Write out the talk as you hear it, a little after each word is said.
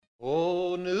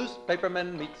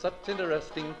newspapermen meet such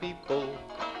interesting people.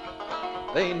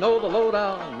 They know the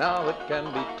lowdown, now it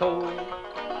can be told.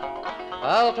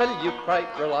 I'll tell you quite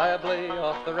reliably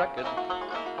off the record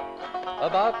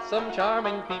about some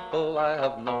charming people I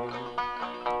have known.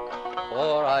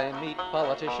 For I meet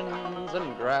politicians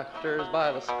and grafters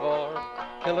by the score,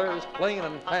 killers plain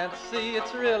and fancy,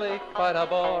 it's really quite a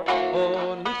bore.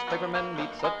 Oh, newspapermen meet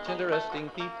such interesting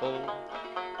people.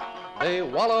 They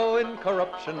wallow in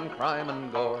corruption, crime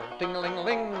and gore.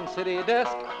 Ting-a-ling-a-ling, city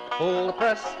desk, full the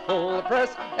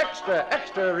press, extra,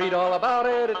 extra, read all about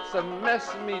it, it's a mess,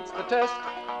 meets the test.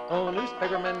 Oh,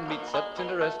 newspapermen meet such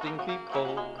interesting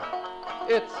people.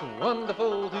 It's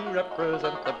wonderful to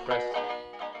represent the press.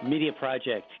 Media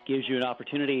Project gives you an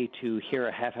opportunity to hear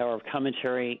a half hour of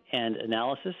commentary and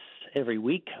analysis every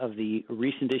week of the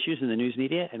recent issues in the news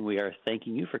media, and we are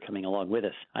thanking you for coming along with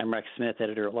us. I'm Rex Smith,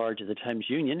 Editor-at-Large of the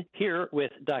Times-Union, here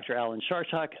with Dr. Alan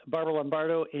Chartock, Barbara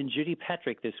Lombardo, and Judy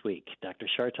Patrick this week. Dr.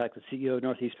 Chartock, the CEO of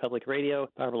Northeast Public Radio,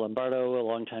 Barbara Lombardo, a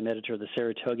longtime editor of the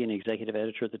Saratogian, executive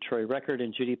editor of the Troy Record,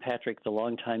 and Judy Patrick, the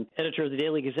longtime editor of the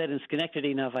Daily Gazette in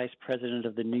Schenectady, now vice president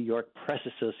of the New York Press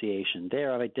Association. They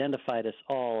have identified us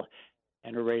all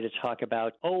and we're ready to talk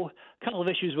about, a couple of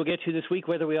issues we'll get to this week,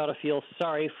 whether we ought to feel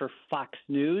sorry for Fox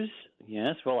News.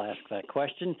 Yes, we'll ask that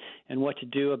question, and what to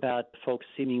do about folks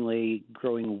seemingly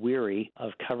growing weary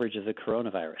of coverage of the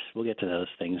coronavirus. We'll get to those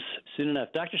things soon enough.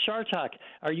 Dr. Chartock,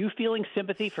 are you feeling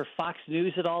sympathy for Fox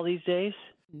News at all these days?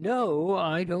 No,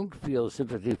 I don't feel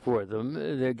sympathy for them.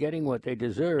 They're getting what they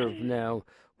deserve now.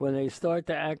 When they start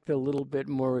to act a little bit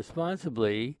more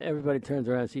responsibly, everybody turns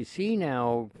around and says, see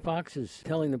now, Fox is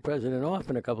telling the president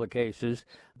off in a couple of cases,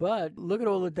 but look at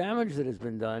all the damage that has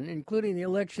been done, including the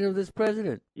election of this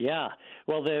president. Yeah.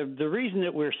 Well, the reason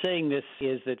that we're saying this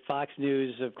is that Fox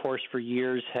News, of course, for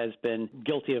years has been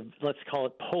guilty of, let's call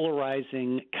it,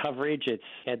 polarizing coverage. It's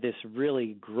had this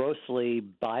really grossly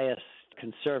biased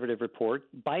conservative report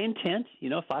by intent. You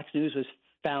know, Fox News was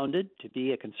founded to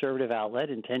be a conservative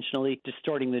outlet, intentionally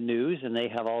distorting the news, and they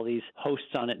have all these hosts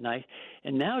on at night.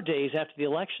 And nowadays, after the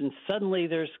election, suddenly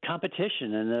there's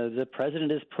competition, and the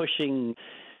president is pushing,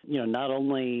 not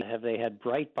only have they had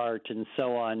Breitbart and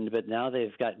so on, but now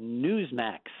they've got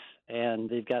Newsmax, and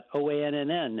they've got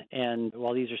OANN, and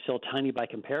while these are still tiny by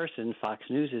comparison, Fox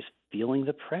News is feeling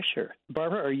the pressure.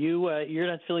 Barbara, are you're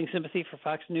not feeling sympathy for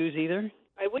Fox News either?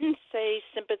 I wouldn't say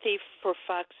sympathy for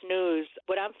Fox News.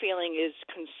 What I'm feeling is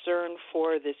concern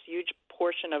for this huge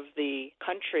portion of the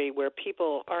country where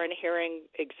people aren't hearing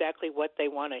exactly what they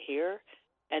want to hear,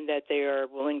 and that they are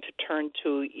willing to turn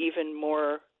to even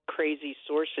more crazy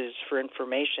sources for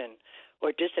information or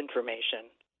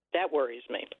disinformation. That worries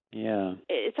me. Yeah.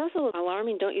 It's also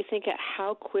alarming, don't you think, at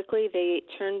how quickly they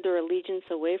turned their allegiance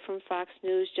away from Fox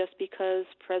News just because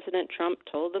President Trump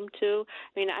told them to?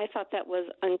 I mean, I thought that was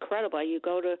incredible. You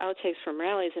go to outtakes from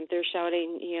rallies and they're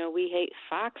shouting, we hate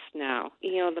Fox now.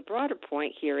 The broader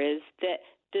point here is that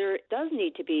there does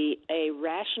need to be a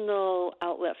rational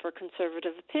outlet for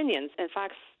conservative opinions, and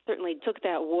Fox certainly took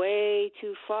that way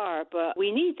too far, but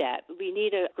we need that. We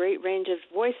need a great range of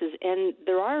voices, and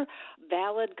there are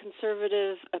valid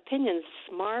conservative opinions,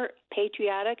 smart,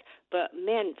 patriotic, but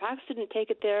man, Fox didn't take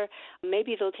it there.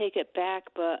 Maybe they'll take it back,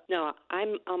 but no,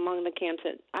 I'm among the camps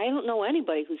that I don't know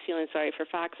anybody who's feeling sorry for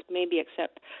Fox, maybe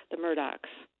except the Murdochs.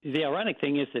 The ironic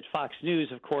thing is that Fox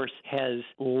News, of course, has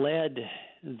led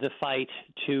the fight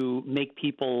to make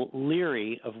people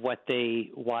leery of what they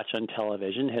watch on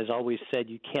television, has always said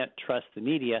you can't trust the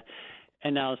media.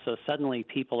 And now, so suddenly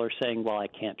people are saying, well, I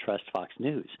can't trust Fox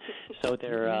News. So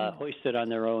they're hoisted on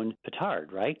their own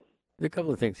petard, right? A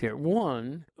couple of things here.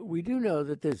 One, we do know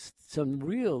that there's some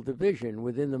real division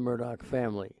within the Murdoch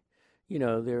family.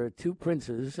 There are two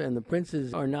princes, and the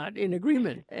princes are not in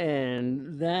agreement.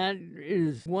 And that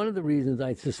is one of the reasons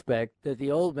I suspect that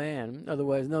the old man,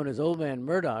 otherwise known as Old Man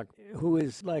Murdoch, who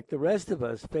is like the rest of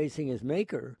us facing his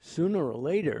maker, sooner or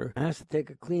later has to take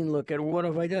a clean look at what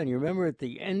have I done. You remember at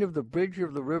the end of the bridge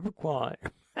of the River Kwai,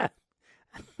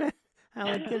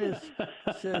 Alec Guinness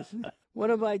says, what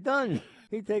have I done?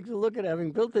 He takes a look at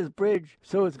having built this bridge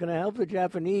so it's going to help the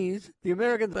Japanese. The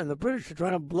Americans and the British are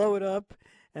trying to blow it up.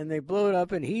 And they blow it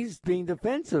up, and he's being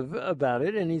defensive about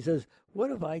it, and he says, what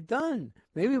have I done?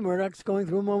 Maybe Murdoch's going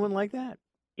through a moment like that.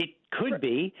 It Could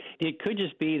be. It could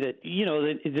just be that,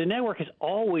 the network has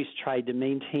always tried to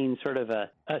maintain sort of a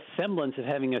semblance of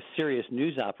having a serious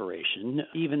news operation,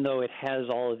 even though it has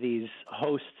all of these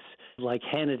hosts like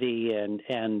Hannity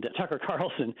and Tucker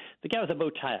Carlson, the guy with a bow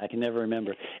tie, I can never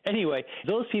remember. Anyway,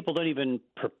 those people don't even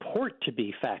purport to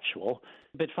be factual,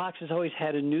 but Fox has always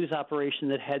had a news operation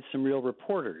that had some real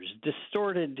reporters,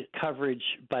 distorted coverage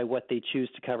by what they choose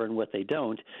to cover and what they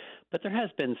don't. But there has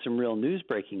been some real news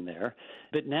breaking there.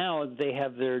 But now they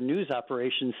have their news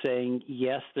operation saying,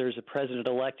 yes, there's a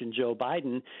president-elect in Joe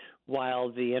Biden,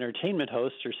 while the entertainment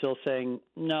hosts are still saying,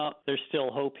 no, there's still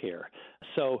hope here.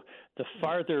 So the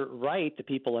farther right, the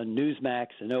people on Newsmax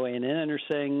and OANN are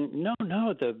saying, no,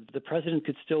 the president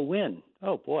could still win.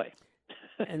 Oh, boy.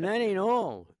 And that ain't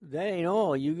all.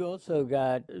 You also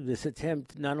got this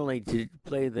attempt not only to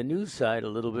play the news side a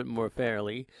little bit more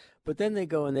fairly, but then they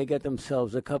go and they get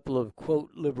themselves a couple of, quote,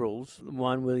 liberals,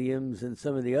 Juan Williams and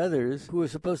some of the others, who are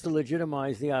supposed to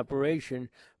legitimize the operation,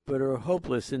 but are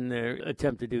hopeless in their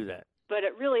attempt to do that. But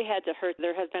it really had to hurt.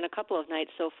 There has been a couple of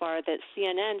nights so far that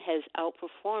CNN has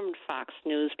outperformed Fox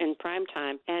News in prime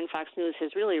time, and Fox News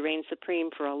has really reigned supreme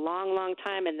for a long, long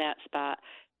time in that spot.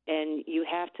 And you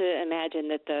have to imagine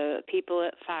that the people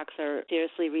at Fox are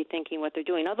seriously rethinking what they're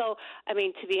doing. Although,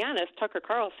 to be honest, Tucker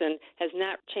Carlson has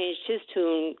not changed his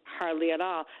tune hardly at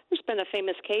all. There's been a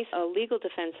famous case, a legal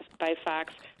defense by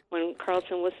Fox, when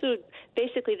Carlson was sued.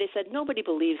 Basically, they said nobody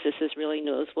believes this is really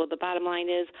news. Well, the bottom line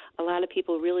is a lot of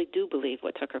people really do believe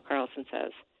what Tucker Carlson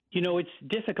says. It's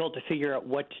difficult to figure out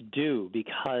what to do,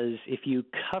 because if you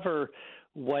cover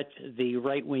what the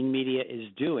right-wing media is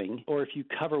doing, or if you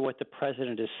cover what the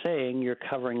president is saying, you're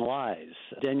covering lies.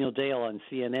 Daniel Dale on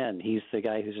CNN, he's the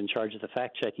guy who's in charge of the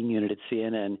fact-checking unit at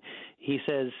CNN, he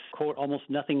says, quote, almost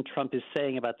nothing Trump is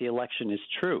saying about the election is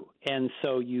true. And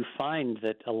so you find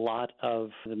that a lot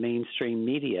of the mainstream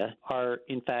media are,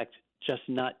 in fact, just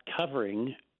not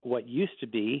covering what used to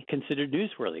be considered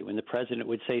newsworthy. When the president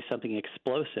would say something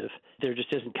explosive, there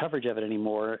just isn't coverage of it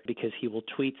anymore because he will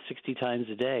tweet 60 times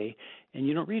a day, and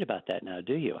you don't read about that now,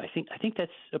 do you? I think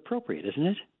that's appropriate, isn't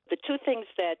it? The two things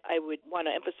that I would want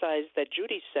to emphasize that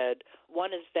Judy said,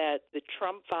 one is that the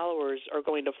Trump followers are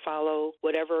going to follow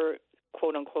whatever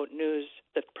quote-unquote news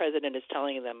the president is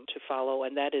telling them to follow,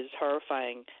 and that is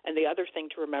horrifying. And the other thing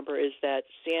to remember is that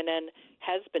CNN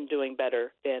has been doing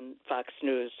better than Fox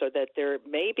News, so that there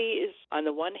maybe is, on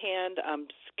the one hand, I'm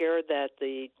scared that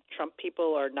the Trump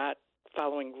people are not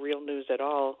following real news at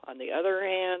all. On the other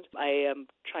hand, I am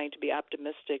trying to be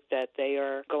optimistic that they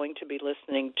are going to be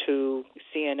listening to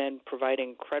CNN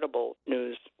providing credible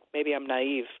news. Maybe I'm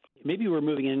naive. Maybe we're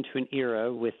moving into an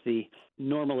era with the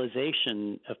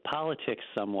normalization of politics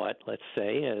somewhat, let's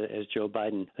say, as Joe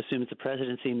Biden assumes the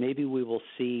presidency. Maybe we will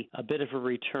see a bit of a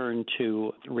return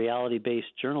to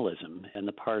reality-based journalism on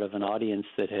the part of an audience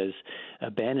that has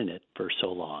abandoned it for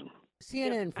so long.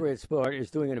 CNN, for its part,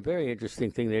 is doing a very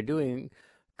interesting thing. They're doing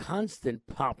constant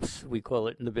pops, we call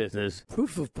it in the business,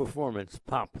 proof of performance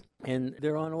pop. And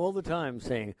they're on all the time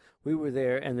saying, we were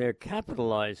there, and they're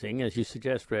capitalizing, as you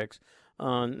suggest, Rex,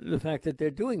 on the fact that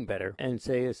they're doing better and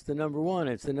say it's the number one,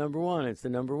 it's the number one, it's the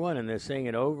number one, and they're saying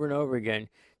it over and over again.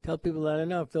 Tell people that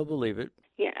enough, they'll believe it.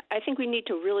 Yeah, I think we need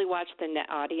to really watch the net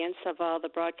audience of all the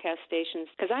broadcast stations,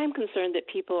 because I am concerned that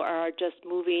people are just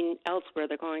moving elsewhere.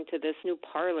 They're going to this new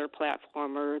Parler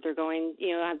platform, or they're going, the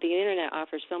Internet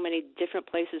offers so many different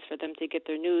places for them to get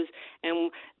their news,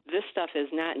 and this stuff is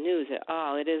not news at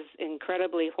all. It is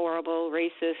incredibly horrible,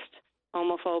 racist,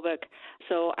 homophobic.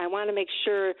 So I want to make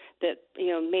sure that,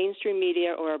 mainstream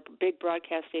media or big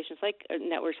broadcast stations like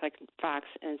networks like Fox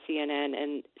and CNN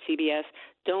and CBS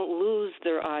don't lose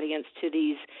their audience to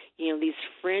these, these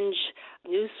fringe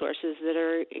news sources that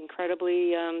are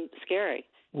incredibly scary.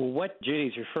 Well, what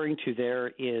Judy's referring to there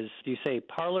is, do you say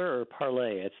parlor or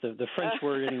parlay? It's the French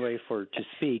word anyway for to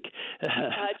speak.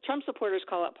 Trump supporters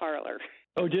call it parlor.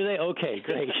 Oh, do they? Okay,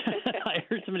 great. I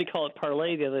heard somebody call it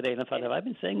parlay the other day, and I thought, have I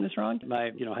been saying this wrong? My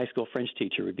high school French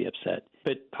teacher would be upset.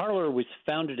 But Parler was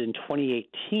founded in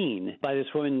 2018 by this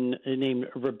woman named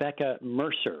Rebecca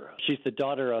Mercer. She's the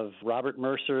daughter of Robert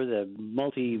Mercer, the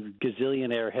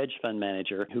multi-gazillionaire hedge fund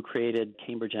manager who created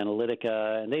Cambridge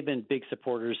Analytica, and they've been big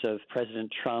supporters of President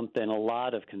Trump and a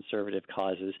lot of conservative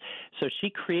causes. So she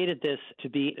created this to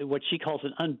be what she calls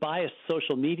an unbiased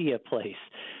social media place,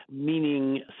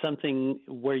 meaning something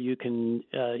where you can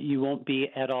you won't be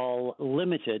at all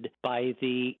limited by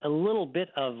a little bit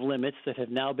of limits that have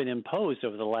now been imposed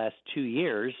over the last 2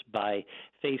 years by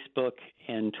Facebook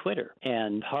and Twitter.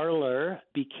 And Parler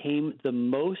became the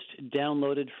most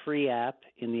downloaded free app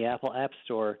in the Apple App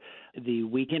Store the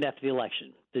weekend after the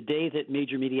election. The day that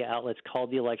major media outlets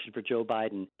called the election for Joe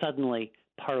Biden, suddenly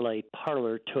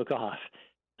Parler took off.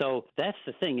 So that's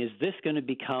the thing. Is this going to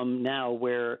become now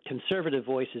where conservative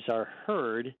voices are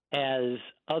heard as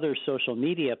other social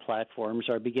media platforms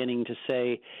are beginning to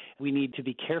say we need to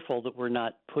be careful that we're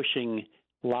not pushing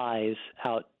lies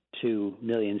out to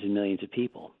millions and millions of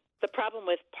people? The problem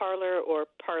with Parler or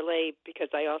Parlay, because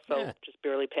I also just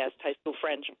barely passed high school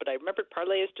French, but I remembered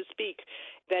Parlay is to speak,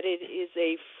 that it is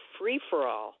a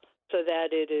free-for-all, so that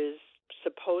it is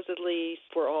supposedly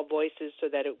for all voices, so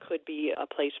that it could be a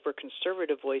place for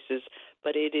conservative voices,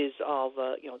 but it is all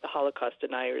the Holocaust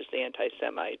deniers, the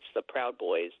anti-Semites, the Proud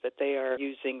Boys, that they are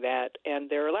using that, and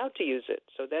they're allowed to use it.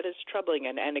 So that is troubling.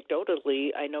 And anecdotally,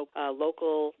 I know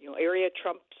local area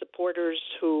Trump supporters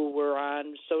who were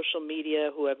on social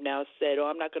media who have now said,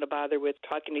 I'm not going to bother with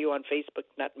talking to you on Facebook,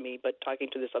 not me, but talking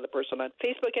to this other person on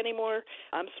Facebook anymore.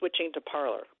 I'm switching to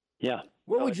Parler. Yeah.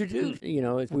 What would you do?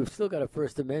 We've still got a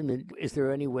First Amendment. Is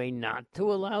there any way not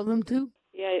to allow them to?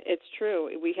 Yeah, it's true.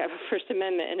 We have a First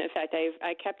Amendment, and in fact,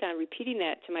 I kept on repeating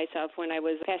that to myself when I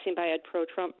was passing by a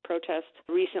pro-Trump protest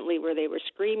recently where they were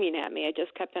screaming at me. I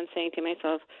just kept on saying to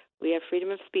myself, we have freedom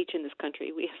of speech in this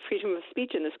country. We have freedom of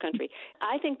speech in this country.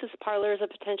 I think this Parler is a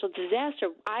potential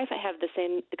disaster. I have the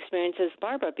same experience as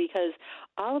Barbara because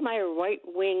all of my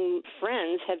right-wing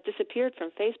friends have disappeared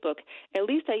from Facebook. At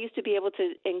least I used to be able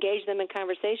to engage them in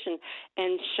conversation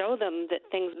and show them that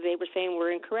things they were saying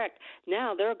were incorrect.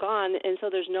 Now they're gone, and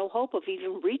so there's no hope of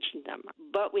even reaching them.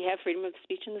 But we have freedom of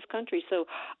speech in this country. So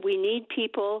we need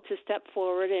people to step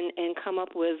forward and come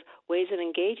up with ways of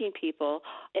engaging people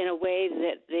in a way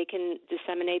that they can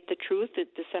disseminate the truth,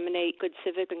 disseminate good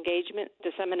civic engagement,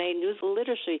 disseminate news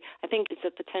literacy. I think it's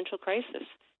a potential crisis.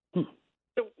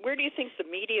 So where do you think the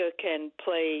media can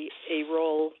play a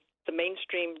role, the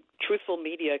mainstream truthful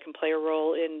media can play a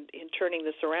role in turning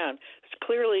this around? Because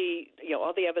clearly,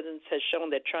 all the evidence has shown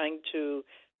that trying to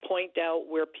point out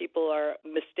where people are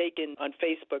mistaken on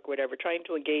Facebook, whatever, trying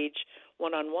to engage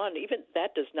one-on-one, even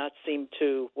that does not seem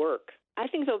to work. I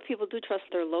think, though, people do trust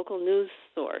their local news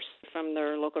source, from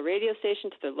their local radio station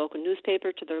to their local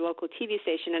newspaper to their local TV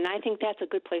station, and I think that's a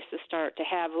good place to start, to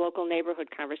have local neighborhood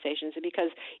conversations, because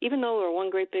even though we're one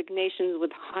great big nation with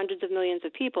hundreds of millions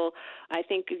of people, I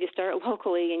think if you start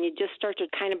locally and you just start to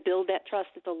kind of build that trust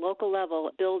at the local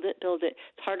level, build it. It's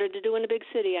harder to do in a big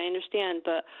city, I understand,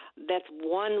 but that's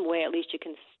one way at least you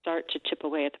can start to chip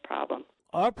away at the problem.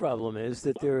 Our problem is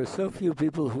that there are so few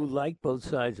people who like both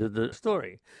sides of the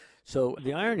story. So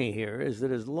the irony here is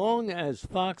that as long as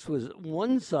Fox was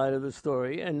one side of the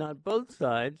story and not both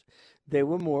sides, they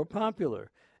were more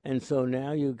popular. And so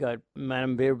now you've got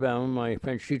Madame Beerbaum, my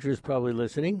French teacher is probably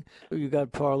listening. You've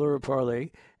got Parler or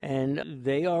Parlay, and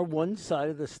they are one side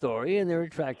of the story, and they're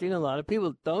attracting a lot of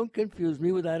people. Don't confuse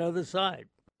me with that other side.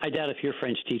 I doubt if your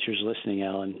French teacher's listening,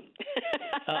 Alan.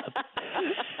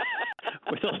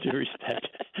 With all due respect.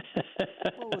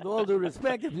 Well, with all due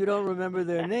respect, if you don't remember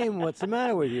their name, what's the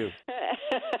matter with you?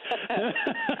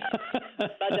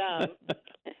 Madame.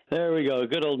 There we go,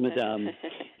 good old Madame.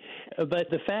 But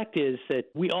the fact is that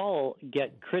we all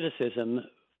get criticism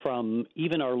from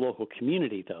even our local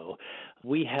community, though.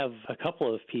 We have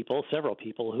several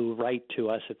people who write to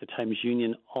us at the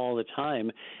Times-Union all the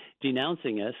time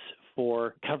denouncing us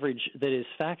for coverage that is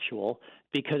factual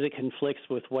because it conflicts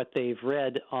with what they've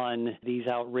read on these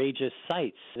outrageous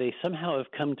sites. They somehow have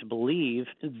come to believe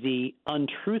the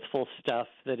untruthful stuff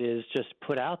that is just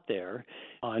put out there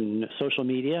on social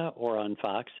media or on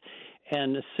Fox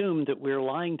and assume that we're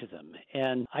lying to them.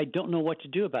 And I don't know what to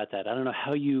do about that. I don't know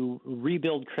how you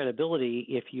rebuild credibility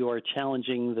if you are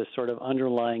challenging the sort of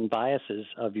underlying biases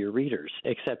of your readers,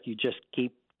 except you just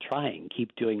keep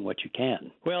doing what you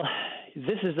can. Well,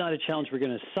 this is not a challenge we're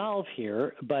going to solve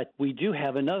here, but we do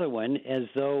have another one, as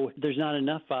though there's not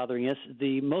enough bothering us.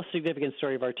 The most significant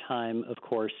story of our time, of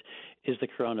course, is the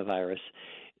coronavirus.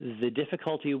 The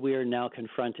difficulty we are now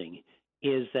confronting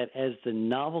is that as the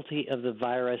novelty of the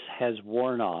virus has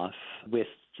worn off with,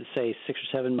 say, 6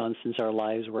 or 7 months since our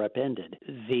lives were upended,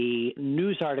 the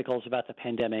news articles about the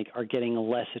pandemic are getting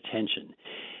less attention.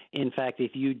 In fact,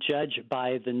 if you judge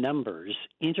by the numbers,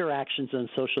 interactions on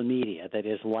social media, that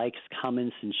is likes,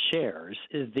 comments, and shares,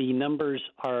 the numbers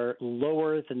are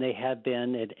lower than they have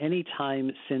been at any time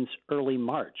since early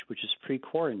March, which is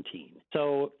pre-quarantine.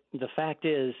 So the fact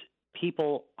is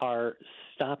people are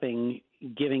stopping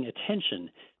giving attention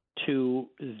to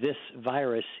this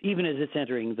virus, even as it's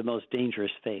entering the most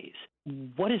dangerous phase.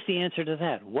 What is the answer to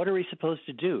that? What are we supposed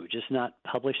to do? Just not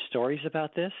publish stories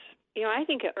about this? I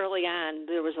think early on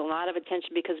there was a lot of attention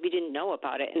because we didn't know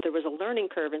about it, and there was a learning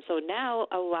curve. And so now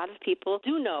a lot of people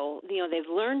do know. They've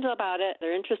learned about it.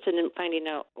 They're interested in finding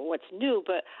out what's new.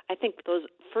 But I think those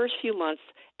first few months,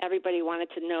 everybody wanted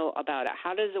to know about it.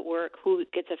 How does it work? Who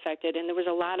gets affected? And there was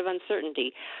a lot of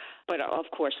uncertainty. But, of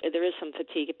course, there is some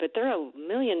fatigue. But there are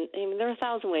there are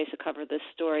 1,000 ways to cover this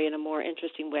story in a more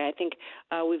interesting way. I think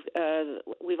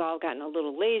we've all gotten a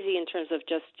little lazy in terms of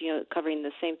just, covering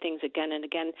the same things again and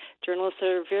again. Journalists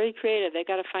are very creative. They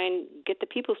got to get the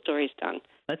people stories done.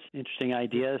 That's an interesting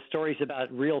idea. Stories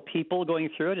about real people going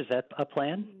through it. Is that a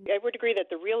plan? I would agree that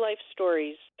the real-life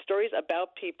stories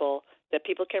about people that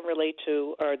people can relate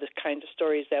to are the kind of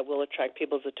stories that will attract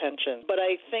people's attention. But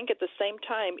I think at the same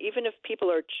time, even if people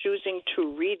are choosing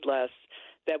to read less,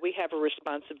 that we have a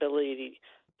responsibility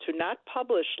to not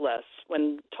publish less.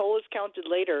 When toll is counted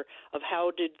later of how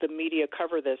did the media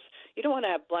cover this, you don't want to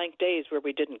have blank days where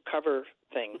we didn't cover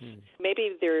things.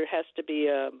 Maybe there has to be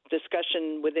a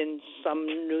discussion within some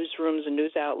newsrooms and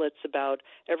news outlets about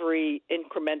every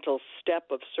incremental step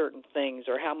of certain things,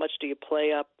 or how much do you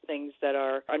play up things that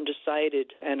are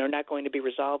undecided and are not going to be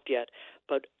resolved yet.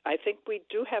 But I think we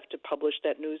do have to publish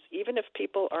that news, even if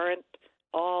people aren't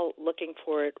all looking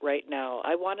for it right now.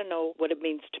 I want to know what it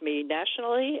means to me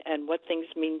nationally and what things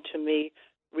mean to me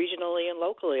regionally and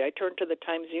locally. I turn to the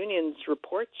Times-Union's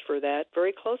reports for that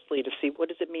very closely to see what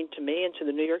does it mean to me, and to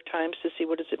the New York Times to see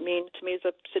what does it mean to me as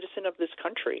a citizen of this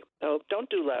country. So don't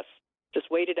do less. Just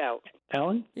wait it out.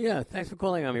 Alan? Yeah, thanks for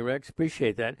calling on me, Rex.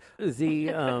 Appreciate that.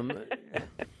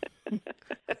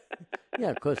 Yeah,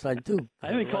 of course I do. I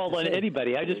haven't called on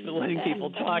anybody. I've just been letting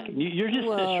people talk. You're just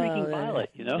a shrieking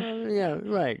violet, Yeah,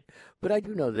 right. But I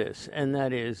do know this, and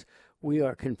that is we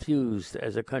are confused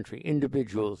as a country.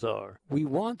 Individuals are. We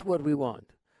want what we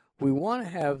want. We want to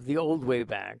have the old way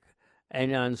back,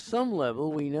 and on some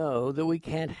level we know that we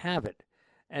can't have it.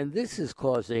 And this is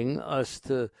causing us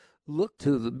to look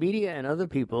to the media and other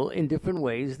people in different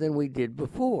ways than we did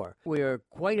before. We are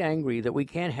quite angry that we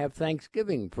can't have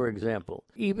Thanksgiving, for example,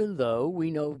 even though we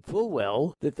know full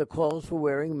well that the calls for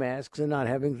wearing masks and not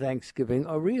having Thanksgiving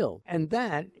are real. And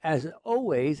that, as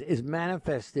always, is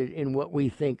manifested in what we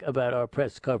think about our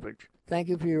press coverage. Thank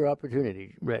you for your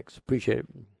opportunity, Rex. Appreciate it.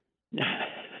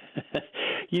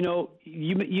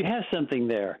 You have something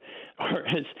there. Or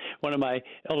as one of my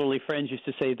elderly friends used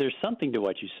to say, there's something to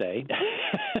what you say.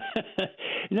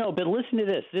 No, but listen to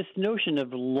this. This notion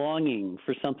of longing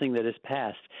for something that has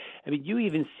passed. I mean, you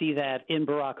even see that in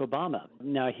Barack Obama.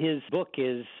 Now, his book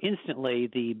is instantly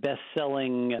the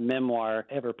best-selling memoir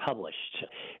ever published.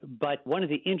 But one of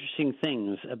the interesting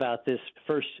things about this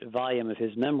first volume of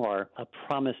his memoir, A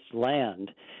Promised Land,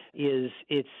 is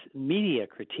its media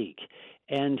critique.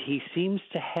 And he seems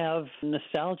to have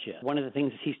nostalgia. One of the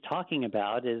things he's talking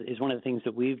about is one of the things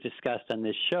that we've discussed on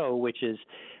this show, which is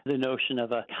the notion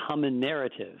of a common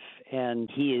narrative. And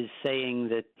he is saying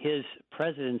that his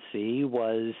presidency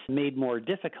was made more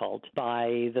difficult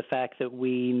by the fact that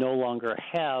we no longer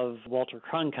have Walter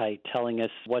Cronkite telling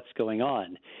us what's going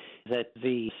on, that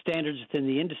the standards within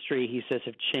the industry, he says,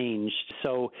 have changed.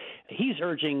 So he's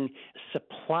urging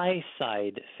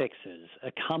supply-side fixes,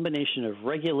 a combination of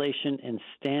regulation and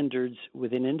standards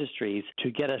within industries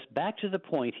to get us back to the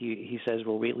point, he says,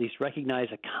 where we at least recognize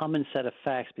a common set of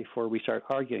facts before we start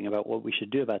arguing about what we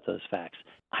should do about those facts.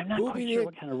 I'm not quite sure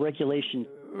what kind of regulation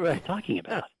we're talking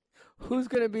about. Who's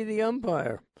going to be the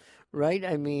umpire? Right?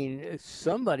 I mean,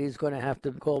 somebody's going to have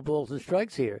to call balls and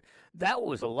strikes here. That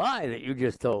was a lie that you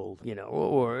just told,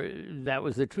 or that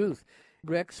was the truth.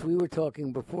 Rex, we were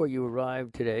talking before you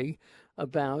arrived today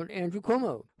about Andrew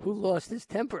Cuomo, who lost his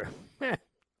temper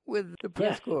with the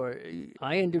press corps.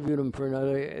 I interviewed him for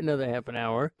another half an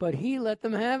hour, but he let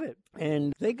them have it,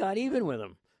 and they got even with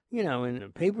him. In the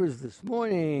papers this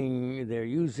morning, they're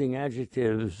using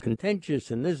adjectives,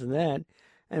 contentious and this and that.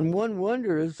 And one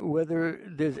wonders whether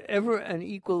there's ever an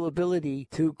equal ability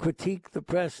to critique the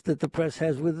press that the press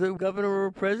has with the governor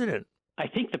or president. I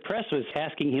think the press was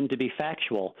asking him to be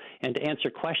factual and to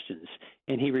answer questions,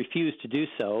 and he refused to do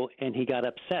so, and he got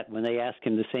upset when they asked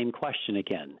him the same question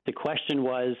again. The question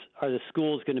was, are the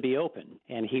schools going to be open?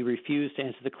 And he refused to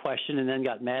answer the question and then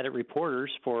got mad at reporters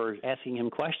for asking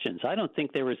him questions. I don't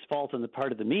think there was fault on the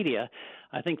part of the media.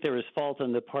 I think there was fault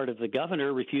on the part of the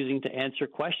governor refusing to answer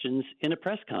questions in a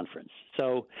press conference.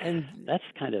 So that's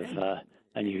kind of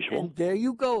unusual. And there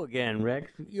you go again,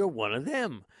 Rex. You're one of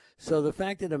them. So the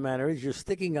fact of the matter is you're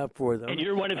sticking up for them. And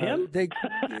you're one of him?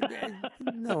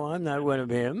 No, I'm not one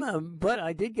of him. But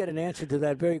I did get an answer to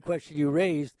that very question you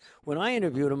raised when I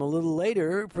interviewed him a little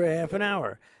later for half an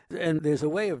hour. And there's a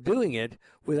way of doing it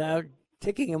without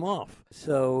ticking him off.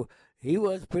 So he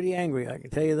was pretty angry, I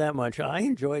can tell you that much. I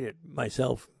enjoyed it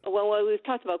myself. Well, we've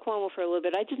talked about Cuomo for a little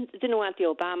bit. I didn't want the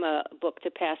Obama book to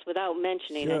pass without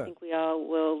mentioning. Sure. I think we all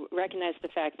will recognize the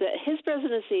fact that his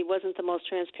presidency wasn't the most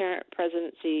transparent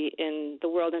presidency in the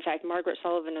world. In fact, Margaret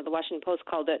Sullivan of the Washington Post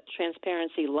called it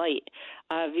transparency light.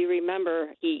 If you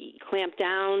remember, he clamped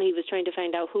down. He was trying to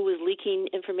find out who was leaking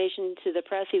information to the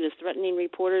press. He was threatening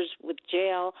reporters with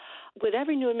jail. With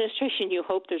every new administration, you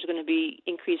hope there's going to be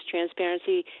increased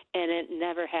transparency, and it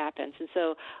never happens. And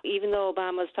so even though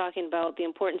Obama's talking about the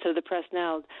importance of the press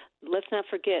now, let's not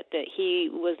forget that he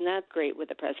was not great with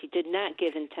the press. He did not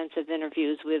give intensive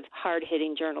interviews with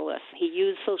hard-hitting journalists. He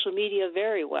used social media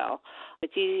very well.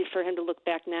 It's easy for him to look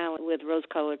back now with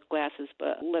rose-colored glasses,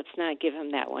 but let's not give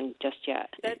him that one just yet.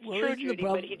 That's true, Judy,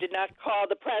 but he did not call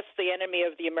the press the enemy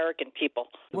of the American people.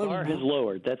 The bar has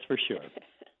lowered, that's for sure.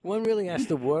 One really has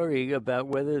to worry about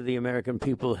whether the American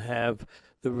people have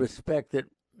the respect that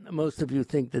most of you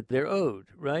think that they're owed,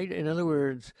 right? In other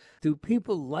words, do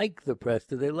people like the press?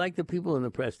 Do they like the people in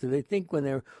the press? Do they think when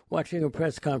they're watching a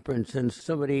press conference and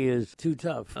somebody is too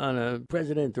tough on a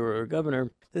president or a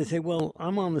governor, they say, well,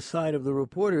 I'm on the side of the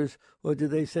reporters? Or do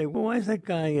they say, well, why is that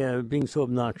guy being so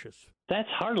obnoxious? That's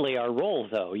hardly our role,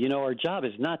 though. You know, our job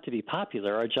is not to be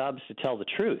popular. Our job is to tell the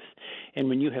truth. And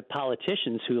when you have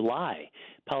politicians who lie,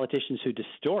 politicians who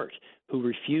distort, who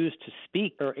refuse to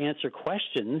speak or answer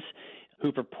questions,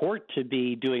 who purport to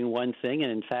be doing one thing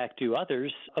and in fact do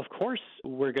others, of course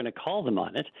we're going to call them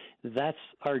on it. That's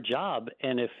our job.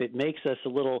 And if it makes us a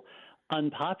little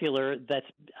unpopular, that's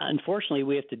unfortunately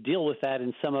we have to deal with that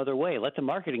in some other way. Let the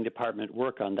marketing department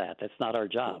work on that. That's not our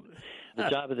job. The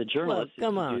job of the journalist is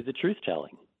to do the truth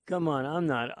telling. Come on, I'm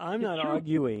not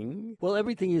arguing. Well,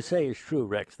 everything you say is true,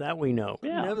 Rex. That we know.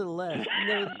 Yeah. Nevertheless,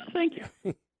 thank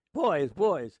you.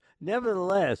 Boys,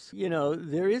 nevertheless, you know,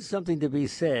 there is something to be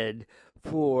said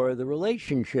for the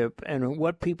relationship and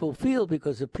what people feel,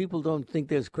 because if people don't think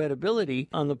there's credibility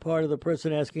on the part of the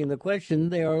person asking the question,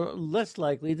 they are less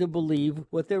likely to believe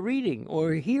what they're reading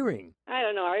or hearing. I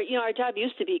don't know. Our job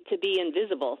used to be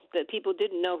invisible, that people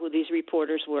didn't know who these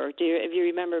reporters were. If you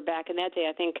remember back in that day,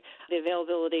 I think the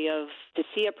availability to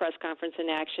see a press conference in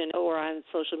action or on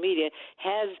social media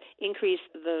has increased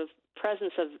the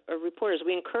presence of reporters.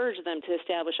 We encourage them to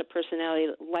establish a personality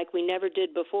like we never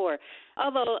did before.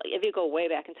 Although, if you go way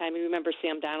back in time, you remember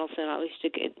Sam Donaldson always used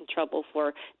to get in trouble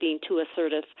for being too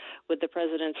assertive with the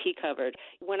presidents he covered.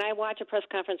 When I watch a press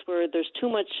conference where there's too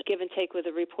much give and take with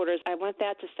the reporters, I want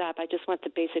that to stop. I just want the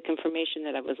basic information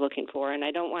that I was looking for, and I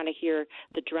don't want to hear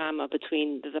the drama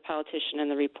between the politician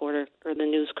and the reporter or the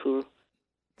news crew.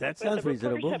 That sounds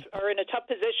reasonable. Are in a tough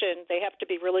position. They have to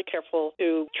be really careful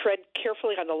to tread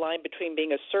carefully on the line between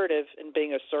being assertive and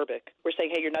being acerbic. We're saying,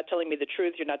 hey, you're not telling me the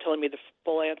truth. You're not telling me the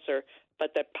full answer.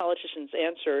 But that politician's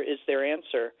answer is their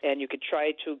answer, and you could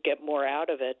try to get more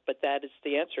out of it, but that is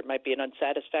the answer. It might be an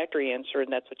unsatisfactory answer,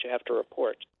 and that's what you have to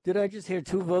report. Did I just hear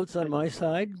 2 votes on my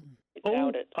side? I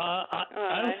doubt it. I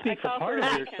don't speak for part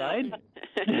of your side.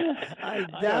 I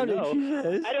doubt it, she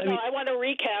says. I don't know. I want to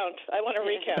recount.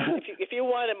 If you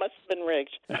won, it must have been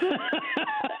rigged.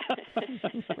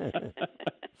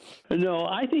 No,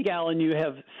 I think, Alan, you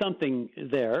have something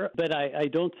there, but I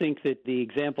don't think that the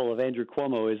example of Andrew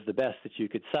Cuomo is the best that you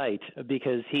could cite,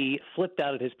 because he flipped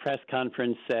out at his press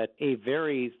conference at a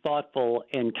very thoughtful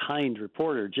and kind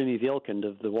reporter, Jimmy Vilkund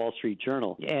of the Wall Street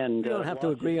Journal. And we don't have to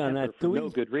agree on that, do we? For no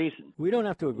good reason. We don't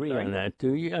have to agree on that,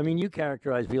 do you? I mean, you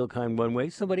characterize Vilkund one way.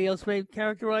 Somebody else may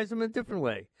characterize him a different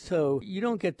way. So you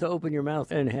don't get to open your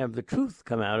mouth and have the truth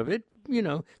come out of it. You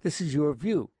know, this is your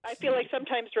view. I feel like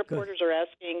sometimes reporters are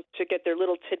asking to get their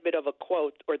little tidbit of a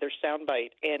quote or their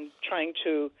soundbite and trying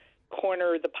to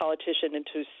corner the politician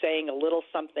into saying a little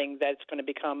something that's going to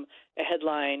become a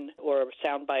headline or a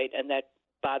soundbite, and that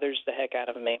bothers the heck out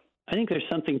of me. I think there's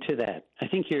something to that. I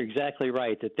think you're exactly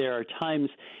right, that there are times,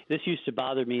 this used to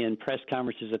bother me in press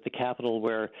conferences at the Capitol,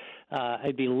 where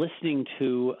I'd be listening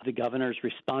to the governor's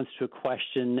response to a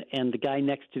question, and the guy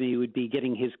next to me would be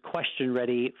getting his question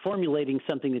ready, formulating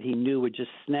something that he knew would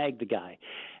just snag the guy.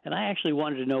 and I actually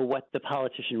wanted to know what the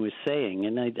politician was saying.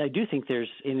 And I do think there's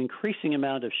an increasing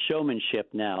amount of showmanship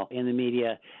now in the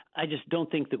media. I just don't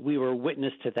think that we were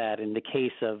witness to that in the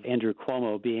case of Andrew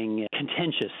Cuomo being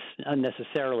contentious,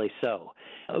 unnecessarily so.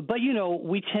 But, you know,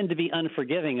 we tend to be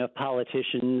unforgiving of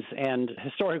politicians and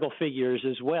historical figures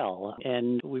as well.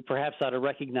 And we perhaps ought to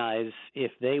recognize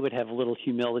if they would have a little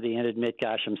humility and admit,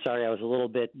 gosh, I'm sorry, I was a little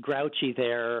bit grouchy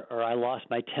there, or I lost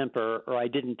my temper, or I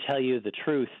didn't tell you the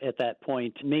truth at that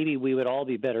point. Maybe we would all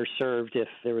be better served if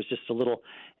there was just a little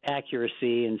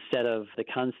accuracy instead of the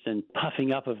constant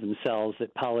puffing up of themselves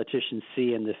that politicians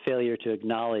see and the failure to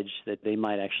acknowledge that they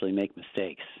might actually make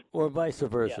mistakes. Or vice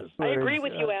versa. Yes. I agree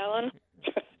with you, Alan.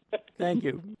 Thank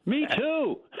you. Me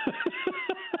too.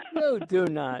 No, do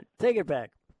not. Take it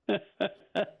back.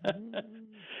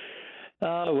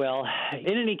 Well,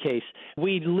 in any case,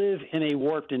 we live in a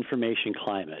warped information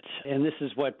climate, and this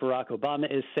is what Barack Obama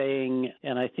is saying,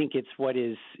 and I think it's what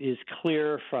is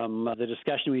clear from the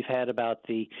discussion we've had about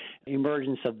the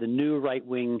emergence of the new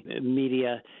right-wing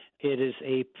media. It is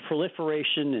a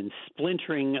proliferation and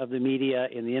splintering of the media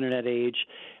in the Internet age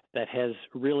that has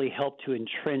really helped to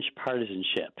entrench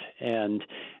partisanship, and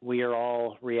we are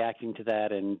all reacting to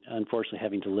that and unfortunately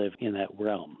having to live in that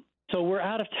realm. So we're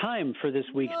out of time for this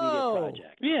week's Media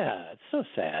Project. Yeah, it's so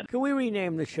sad. Can we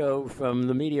rename the show from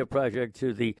the Media Project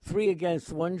to the 3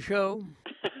 Against 1 show?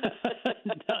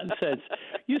 Nonsense.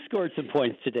 You scored some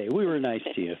points today. We were nice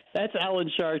to you. That's Alan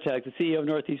Chartock, the CEO of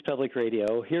Northeast Public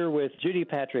Radio, here with Judy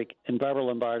Patrick and Barbara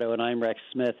Lombardo, and I'm Rex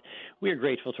Smith. We are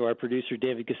grateful to our producer,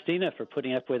 David Castina, for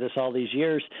putting up with us all these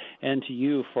years, and to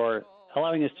you for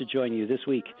allowing us to join you this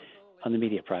week on the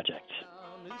Media Project.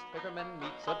 Newspapermen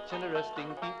meet such interesting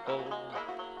people.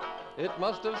 It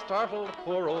must have startled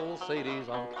poor old Sadie's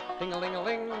uncle.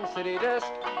 Ting-a-ling-a-ling, city desk.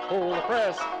 Hold the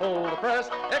press,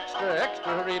 extra,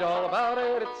 extra, read all about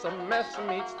it. It's a mess,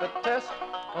 meets the test.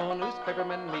 Oh,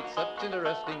 newspapermen meet such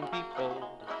interesting people.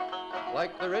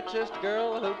 Like the richest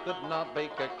girl who could not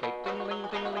bake a cake. Ting-a-ling,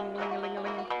 ting-a-ling,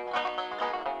 ling-a-ling-a-ling.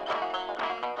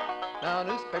 Now,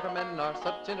 newspapermen are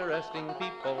such interesting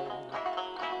people.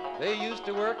 They used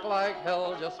to work like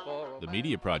hell just for... The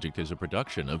Media Project is a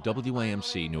production of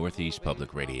WAMC Northeast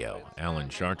Public Radio. Alan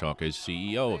Chartock is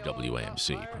CEO of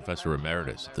WAMC, Professor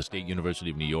Emeritus at the State University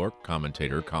of New York,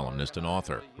 commentator, columnist, and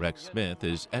author. Rex Smith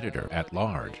is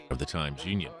Editor-at-Large of the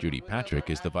Times-Union. Judy Patrick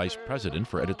is the Vice President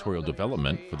for Editorial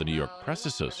Development for the New York Press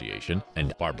Association.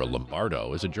 And Barbara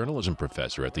Lombardo is a journalism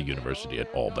professor at the University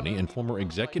at Albany and former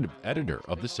executive editor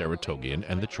of the Saratogian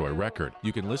and the Troy Record.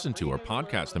 You can listen to or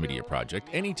podcast The Media Project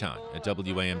anytime at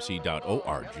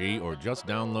WAMC.org or just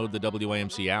download the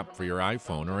WAMC app for your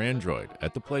iPhone or Android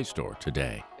at the Play Store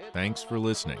today. Thanks for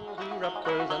listening.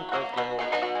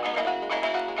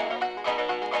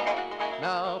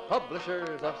 Now,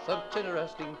 publishers are such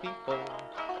interesting people.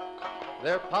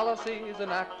 Their policy's an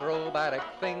acrobatic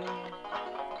thing.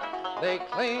 They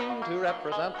claim to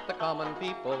represent the common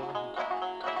people.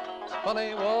 It's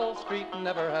funny, Wall Street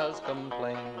never has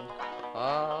complained.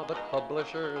 Ah, but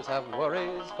publishers have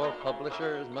worries, for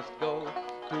publishers must go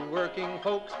to working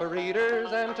folks for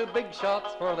readers and to big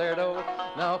shots for their dough.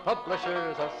 Now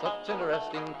publishers are such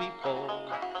interesting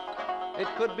people. It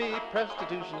could be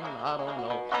prostitution, I don't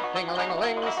know.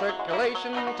 Ting-a-ling-a-ling,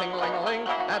 circulation, ting-a-ling-a-ling,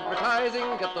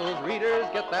 advertising, get those readers,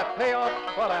 get that payoff.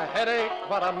 What a headache,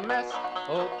 what a mess.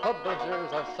 Oh,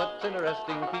 publishers are such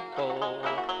interesting people.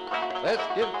 Let's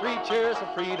give 3 cheers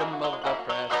for freedom of the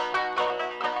press.